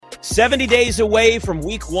70 days away from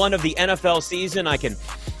week 1 of the NFL season. I can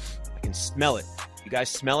smell it. You guys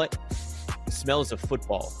smell it? It smells of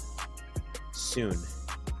football. Soon.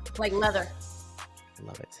 Like leather. I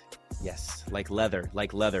love it. Yes, like leather.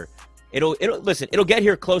 It'll get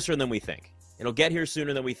here closer than we think. It'll get here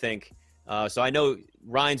sooner than we think. So I know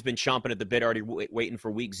Ryan's been chomping at the bit, already waiting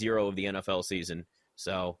for week 0 of the NFL season.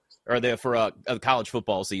 For a college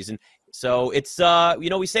football season. So it's,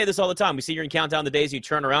 we say this all the time. We see you're in countdown the days, you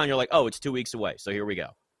turn around, you're like, oh, it's 2 weeks away. So here we go.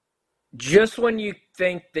 Just when you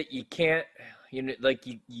think that you can't,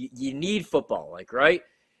 you need football, right?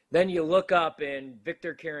 Then you look up and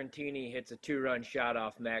Victor Caratini hits a 2-run shot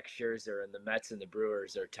off Max Scherzer, and the Mets and the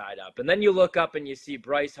Brewers are tied up. And then you look up and you see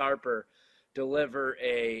Bryce Harper deliver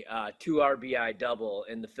a 2 RBI double,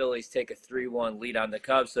 and the Phillies take a 3-1 lead on the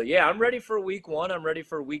Cubs. So, yeah, I'm ready for week 1. I'm ready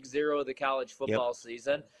for week 0 of the college football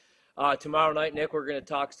season. Tomorrow night, Nick, we're going to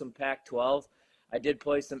talk some Pac-12. I did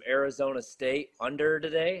play some Arizona State under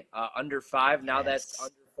today, under 5. Now that's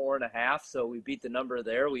under 4.5, so we beat the number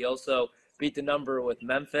there. We also beat the number with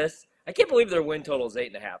Memphis. I can't believe their win total is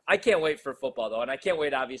 8.5. I can't wait for football, though, and I can't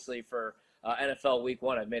wait, obviously, for NFL Week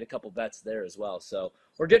 1. I've made a couple bets there as well. So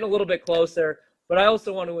we're getting a little bit closer, but I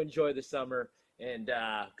also want to enjoy the summer. And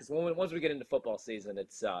because once we get into football season,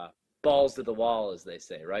 it's balls to the wall, as they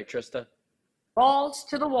say. Right, Trista? Balls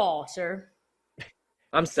to the wall, sir.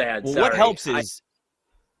 I'm sad. Well, sorry. what helps is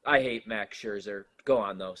I hate Max Scherzer. Go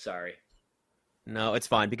on, though. Sorry. No, it's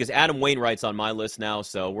fine because Adam Wainwright's on my list now,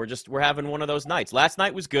 so we're having one of those nights. Last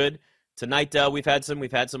night was good. Tonight we've had some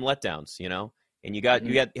letdowns, and you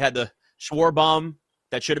had the Schwarbaum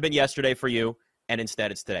that should have been yesterday for you, and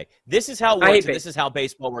instead it's today. This is how it works, and this is how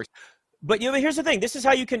baseball works. But here's the thing: this is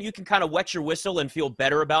how you can kind of wet your whistle and feel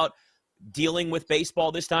better about dealing with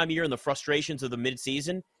baseball this time of year and the frustrations of the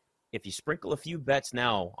midseason. If you sprinkle a few bets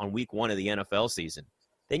now on week 1 of the NFL season,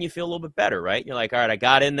 then you feel a little bit better, right? You're like, all right, I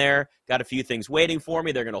got in there, got a few things waiting for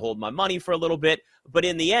me. They're going to hold my money for a little bit. But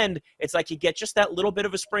in the end, it's like you get just that little bit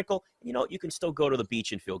of a sprinkle. You can still go to the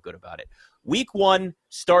beach and feel good about it. Week 1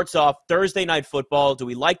 starts off Thursday Night Football. Do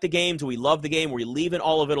we like the game? Do we love the game? Are we leaving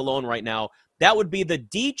all of it alone right now? That would be the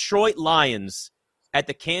Detroit Lions at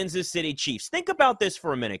the Kansas City Chiefs. Think about this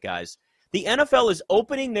for a minute, guys. The NFL is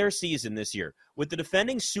opening their season this year with the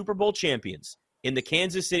defending Super Bowl champions in the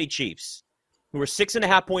Kansas City Chiefs, who are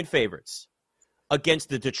 6.5-point favorites, against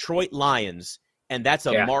the Detroit Lions, and that's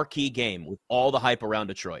a marquee game with all the hype around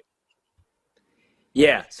Detroit.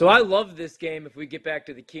 Yeah, so I love this game if we get back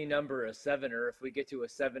to the key number of 7, or if we get to a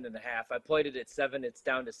 7.5. I played it at 7. It's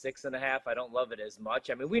down to 6.5. I don't love it as much.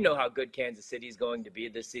 I mean, we know how good Kansas City is going to be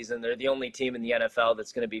this season. They're the only team in the NFL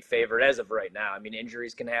that's going to be favored as of right now. I mean,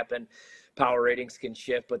 injuries can happen, power ratings can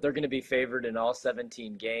shift, but they're going to be favored in all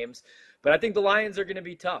 17 games. But I think the Lions are going to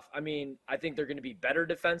be tough. I mean, I think they're going to be better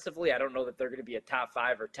defensively. I don't know that they're going to be a top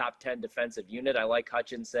 5 or top 10 defensive unit. I like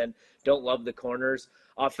Hutchinson. Don't love the corners.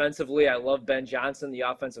 Offensively, I love Ben Johnson, the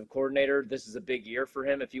offensive coordinator. This is a big year for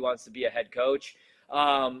him if he wants to be a head coach.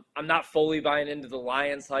 I'm not fully buying into the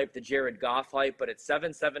Lions hype, the Jared Goff hype, but at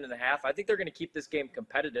 7.5, I think they're going to keep this game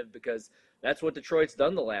competitive because that's what Detroit's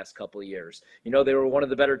done the last couple of years. They were one of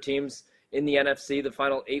the better teams in the NFC the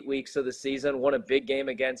final 8 weeks of the season, won a big game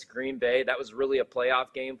against Green Bay. That was really a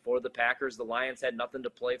playoff game for the Packers. The Lions had nothing to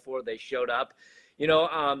play for. They showed up. They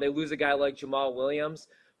lose a guy like Jamal Williams,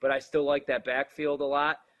 but I still like that backfield a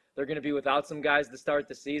lot. They're going to be without some guys to start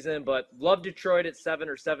the season, but love Detroit at 7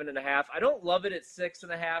 or 7.5. I don't love it at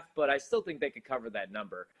 6.5, but I still think they could cover that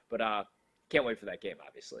number. But can't wait for that game,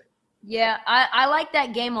 obviously. Yeah, I like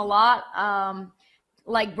that game a lot.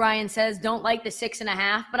 Like Brian says, don't like the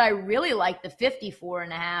 6.5, but I really like the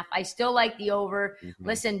 54.5. I still like the over. Mm-hmm.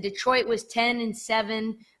 Listen, Detroit was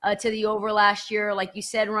 10-7 to the over last year. Like you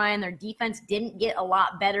said, Ryan, their defense didn't get a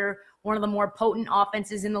lot better. One of the more potent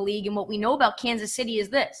offenses in the league. And what we know about Kansas City is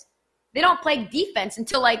this. They don't play defense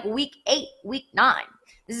until like week 8, week 9.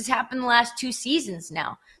 This has happened the last 2 seasons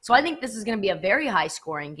now. So I think this is going to be a very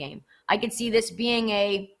high-scoring game. I could see this being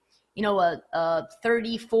a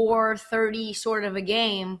 34-30 sort of a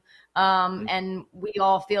game. And we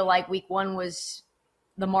all feel like week 1 was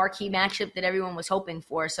the marquee matchup that everyone was hoping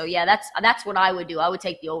for. So, yeah, that's what I would do. I would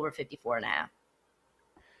take the over 54.5.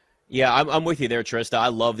 Yeah, I'm with you there, Trista. I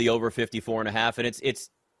love the over 54.5, and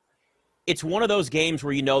it's one of those games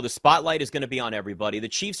where the spotlight is going to be on everybody. The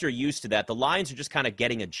Chiefs are used to that. The Lions are just kind of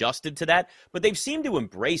getting adjusted to that, but they've seemed to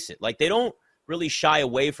embrace it. Like, they don't really shy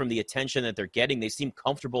away from the attention that they're getting. They seem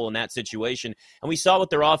comfortable in that situation, and we saw what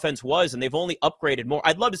their offense was, and they've only upgraded more.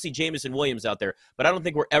 I'd love to see Jameson Williams out there, but I don't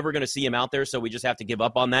think we're ever going to see him out there, so we just have to give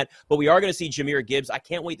up on that. But we are going to see Jahmyr Gibbs. I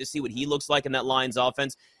can't wait to see what he looks like in that Lions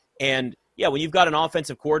offense. And, yeah, when you've got an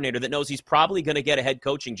offensive coordinator that knows he's probably going to get a head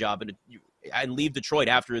coaching job and leave Detroit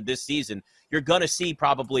after this season, you're going to see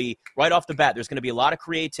probably right off the bat, there's going to be a lot of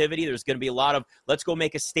creativity. There's going to be a lot of, let's go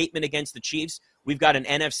make a statement against the Chiefs. We've got an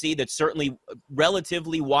NFC that's certainly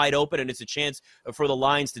relatively wide open, and it's a chance for the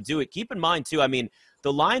Lions to do it. Keep in mind, too, I mean,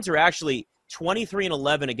 the Lions are actually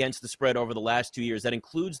 23-11 against the spread over the last 2 years. That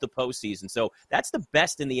includes the postseason. So that's the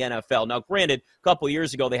best in the NFL. Now, granted, a couple of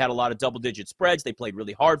years ago, they had a lot of double-digit spreads. They played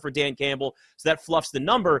really hard for Dan Campbell, so that fluffs the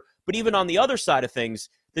number. But even on the other side of things,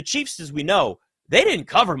 the Chiefs, as we know, they didn't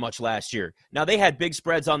cover much last year. Now, they had big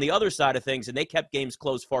spreads on the other side of things, and they kept games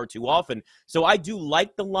close far too often. So I do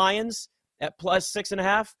like the Lions at plus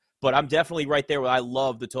 6.5, but I'm definitely right there where I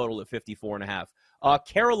love the total at 54.5.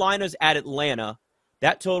 Carolina's at Atlanta.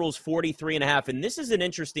 That total's 43.5, and this is an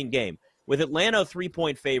interesting game. With Atlanta a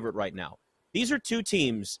 3-point favorite right now. These are two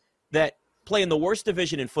teams that play in the worst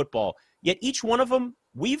division in football, yet each one of them,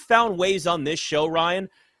 we've found ways on this show, Ryan,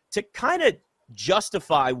 to kind of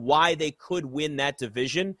justify why they could win that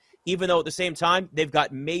division, even though at the same time, they've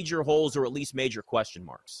got major holes or at least major question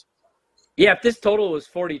marks. Yeah, if this total was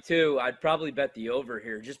 42, I'd probably bet the over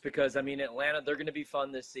here just because, I mean, Atlanta, they're going to be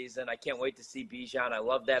fun this season. I can't wait to see Bijan. I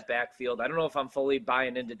love that backfield. I don't know if I'm fully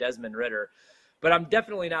buying into Desmond Ridder, but I'm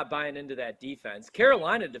definitely not buying into that defense.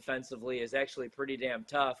 Carolina defensively is actually pretty damn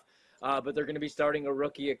tough, but they're going to be starting a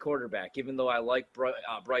rookie at quarterback. Even though I like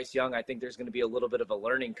Bryce Young, I think there's going to be a little bit of a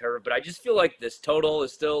learning curve, but I just feel like this total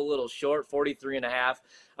is still a little short, 43.5.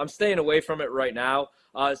 I'm staying away from it right now.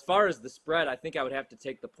 As far as the spread, I think I would have to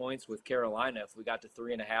take the points with Carolina if we got to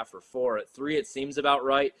 3.5 or 4. At 3, it seems about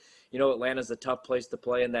right. You know, Atlanta's a tough place to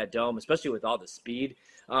play in that dome, especially with all the speed.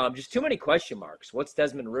 Just too many question marks. What's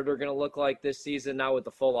Desmond Ridder going to look like this season now with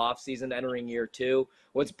the full offseason entering year 2?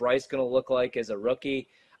 What's Bryce going to look like as a rookie?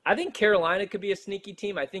 I think Carolina could be a sneaky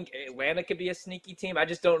team. I think Atlanta could be a sneaky team. I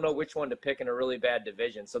just don't know which one to pick in a really bad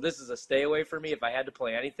division. So this is a stay away for me. If I had to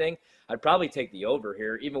play anything, I'd probably take the over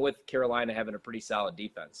here, even with Carolina having a pretty solid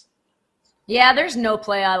defense. Yeah, there's no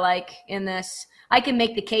play I like in this. I can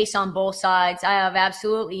make the case on both sides. I have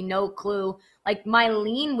absolutely no clue. Like, my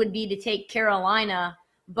lean would be to take Carolina,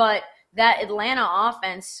 but that Atlanta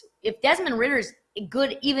offense, if Desmond Ridder's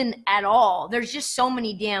good even at all, there's just so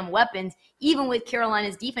many damn weapons, even with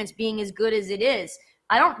Carolina's defense being as good as it is.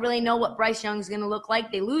 I don't really know what Bryce Young's going to look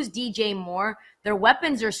like. They lose DJ Moore. Their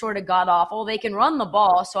weapons are sort of god-awful. They can run the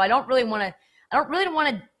ball, so I don't really want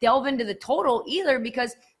to delve into the total either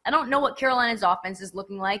because I don't know what Carolina's offense is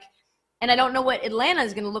looking like, and I don't know what Atlanta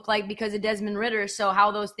is going to look like because of Desmond Ridder, so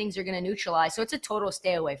how those things are going to neutralize. So it's a total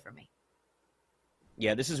stay away for me.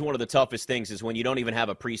 Yeah, this is one of the toughest things is when you don't even have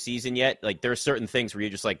a preseason yet. Like, there are certain things where you're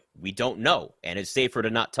just like, we don't know, and it's safer to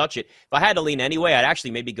not touch it. If I had to lean anyway, I'd actually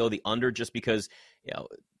maybe go the under just because, you know,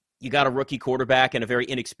 you got a rookie quarterback and a very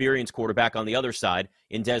inexperienced quarterback on the other side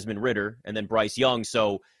in Desmond Ridder and then Bryce Young.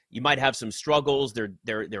 So you might have some struggles.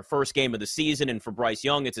 Their first game of the season, and for Bryce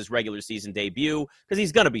Young, it's his regular season debut because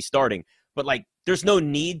he's going to be starting. But, like, there's no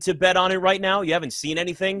need to bet on it right now. You haven't seen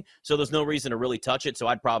anything, so there's no reason to really touch it, so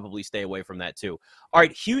I'd probably stay away from that too. All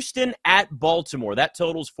right, Houston at Baltimore. That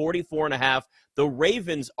totals 44.5. The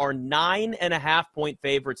Ravens are 9.5-point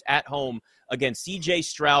favorites at home against C.J.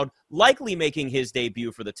 Stroud, likely making his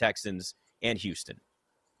debut for the Texans and Houston.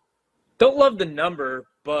 Don't love the number,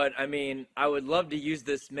 but, I mean, I would love to use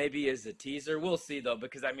this maybe as a teaser. We'll see, though,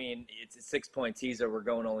 because, I mean, it's a 6-point teaser. We're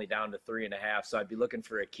going only down to 3.5, so I'd be looking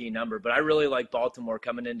for a key number. But I really like Baltimore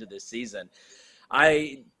coming into this season.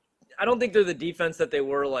 I don't think they're the defense that they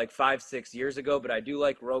were like 5-6 years ago, but I do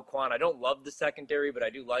like Roquan. I don't love the secondary, but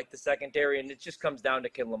I do like the secondary, and it just comes down to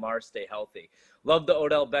can Lamar stay healthy. Love the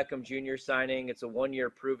Odell Beckham Jr. signing. It's a one-year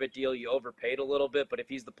prove-it deal. You overpaid a little bit, but if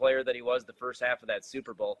he's the player that he was the first half of that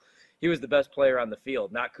Super Bowl, he was the best player on the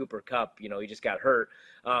field, not Cooper Kupp. You know, he just got hurt.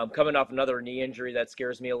 Coming off another knee injury, that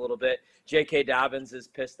scares me a little bit. J.K. Dobbins is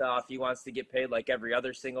pissed off. He wants to get paid like every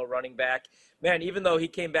other single running back. Man, even though he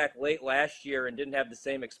came back late last year and didn't have the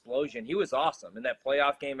same explosion, he was awesome. In that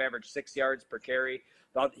playoff game, averaged 6 yards per carry.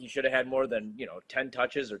 Thought he should have had more than, 10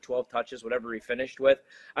 touches or 12 touches, whatever he finished with.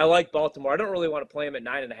 I like Baltimore. I don't really want to play him at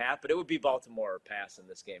 9.5, but it would be Baltimore or pass in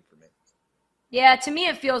this game for me. Yeah, to me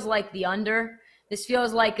it feels like the under. This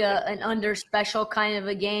feels like an under special kind of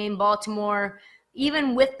a game. Baltimore,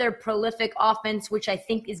 even with their prolific offense, which I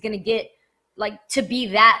think is going to get to be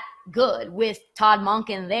that good with Todd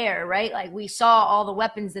Monken there, right? Like, we saw all the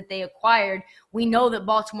weapons that they acquired. We know that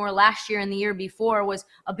Baltimore last year and the year before was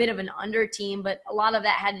a bit of an under team, but a lot of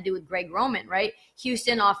that had to do with Greg Roman, right?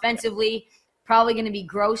 Houston offensively, probably going to be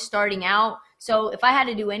gross starting out. So if I had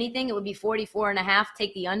to do anything, it would be 44.5,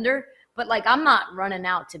 take the under. But like, I'm not running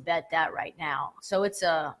out to bet that right now. So it's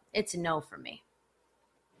a no for me.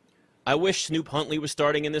 I wish Snoop Huntley was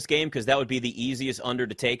starting in this game because that would be the easiest under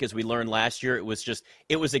to take. As we learned last year, it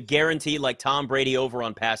was a guarantee, like Tom Brady over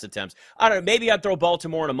on pass attempts. I don't know. Maybe I'd throw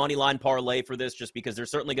Baltimore in a money line parlay for this just because they're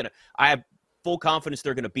certainly going to – I have full confidence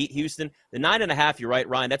they're going to beat Houston. The 9.5, you're right,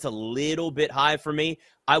 Ryan, that's a little bit high for me.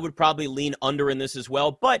 I would probably lean under in this as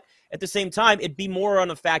well. But at the same time, it'd be more on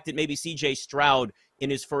the fact that maybe C.J. Stroud in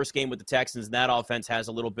his first game with the Texans, that offense has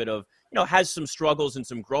a little bit of, has some struggles and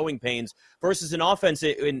some growing pains versus an offense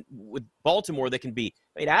with Baltimore that can be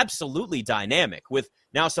absolutely dynamic with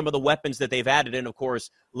now some of the weapons that they've added in, of course,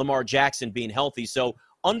 Lamar Jackson being healthy. So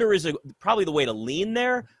under is probably the way to lean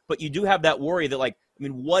there, but you do have that worry that,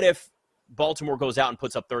 what if Baltimore goes out and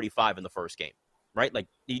puts up 35 in the first game? Right? Like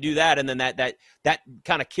you do that, and then that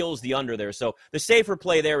kind of kills the under there. So the safer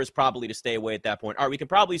play there is probably to stay away at that point. All right, we can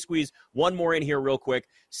probably squeeze one more in here real quick.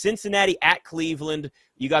 Cincinnati at Cleveland.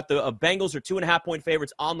 You got the Bengals are 2.5-point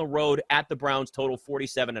favorites on the road at the Browns, total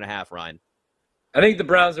 47.5, Ryan. I think the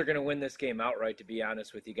Browns are going to win this game outright, to be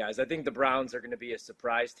honest with you guys. I think the Browns are going to be a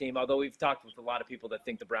surprise team, although we've talked with a lot of people that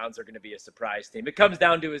think the Browns are going to be a surprise team. It comes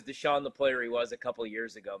down to is Deshaun the player he was a couple of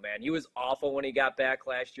years ago, man. He was awful when he got back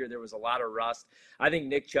last year. There was a lot of rust. I think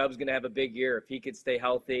Nick Chubb's going to have a big year if he could stay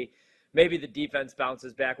healthy. Maybe the defense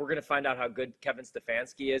bounces back. We're going to find out how good Kevin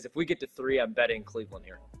Stefanski is. If we get to 3, I'm betting Cleveland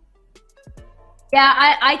here.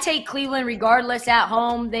 Yeah, I take Cleveland regardless at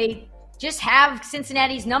home. They just have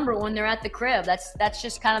Cincinnati's number when they're at the crib. That's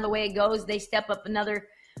just kind of the way it goes. They step up another,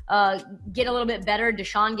 get a little bit better.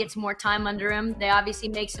 Deshaun gets more time under him. They obviously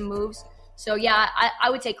make some moves. So, yeah,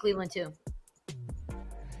 I would take Cleveland too.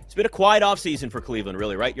 It's been a quiet offseason for Cleveland,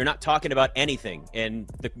 really, right? You're not talking about anything. And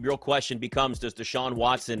the real question becomes, does Deshaun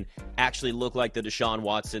Watson actually look like the Deshaun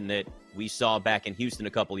Watson that we saw back in Houston a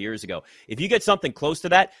couple of years ago? If you get something close to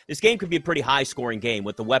that, this game could be a pretty high-scoring game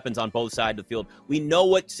with the weapons on both sides of the field. We know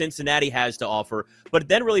what Cincinnati has to offer, but it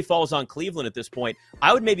then really falls on Cleveland at this point.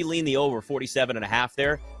 I would maybe lean the over 47.5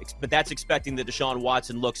 there, but that's expecting that Deshaun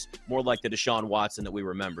Watson looks more like the Deshaun Watson that we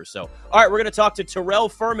remember. So, all right, we're going to talk to Terrell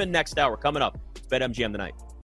Furman next hour coming up. It's BetMGM tonight.